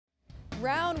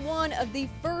round one of the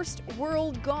first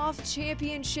World Golf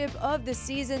Championship of the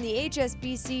season, the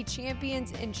HSBC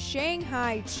Champions in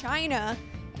Shanghai, China.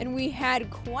 And we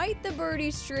had quite the birdie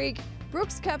streak.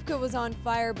 Brooks Koepka was on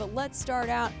fire, but let's start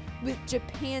out with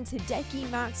Japan's Hideki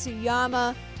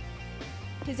Matsuyama.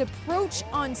 His approach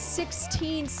on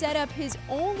 16 set up his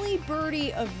only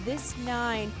birdie of this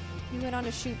 9. He went on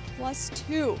to shoot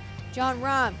 +2. Jon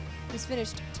Rahm has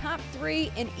finished top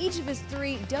 3 in each of his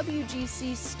 3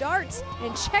 WGC starts.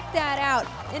 And check that out,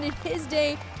 ended his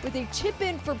day with a chip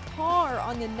in for par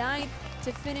on the 9th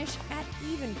to finish at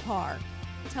even par.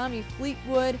 Tommy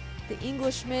Fleetwood, the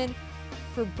Englishman,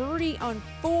 for birdie on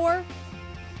 4.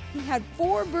 He had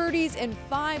 4 birdies and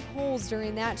 5 holes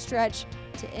during that stretch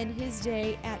to end his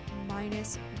day at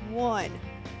 -1.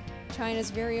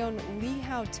 China's very own Li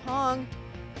Haotong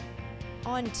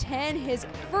on 10, his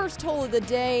first hole of the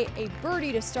day, a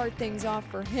birdie to start things off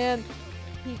for him.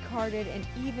 He carded an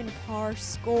even par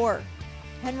score.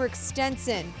 Henrik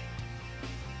Stenson,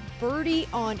 birdie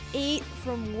on 8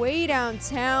 from way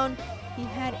downtown. He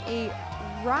had a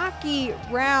rocky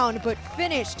round, but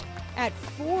finished at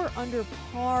 4 under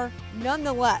par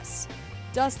nonetheless.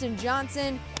 Dustin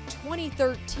Johnson,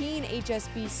 2013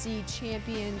 HSBC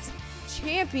Champions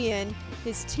champion,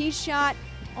 his tee shot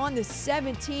on the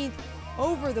 17th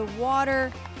over the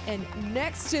water and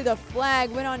next to the flag,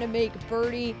 went on to make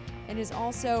birdie and is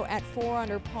also at 4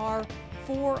 under par,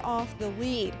 4 off the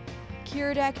lead.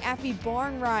 Kiradech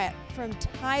Aphibarnrat from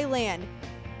Thailand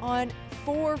on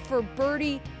 4 for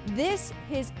birdie. This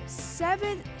his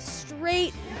 7th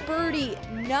straight birdie,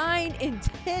 9 in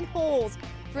 10 holes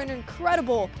for an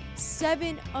incredible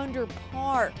 7 under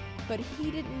par. But he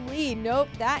didn't lead. Nope,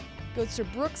 that goes to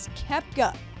Brooks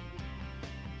Koepka.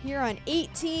 Here on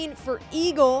 18 for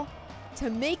eagle to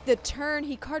make the turn.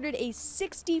 He carded a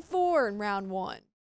 64 in round 1.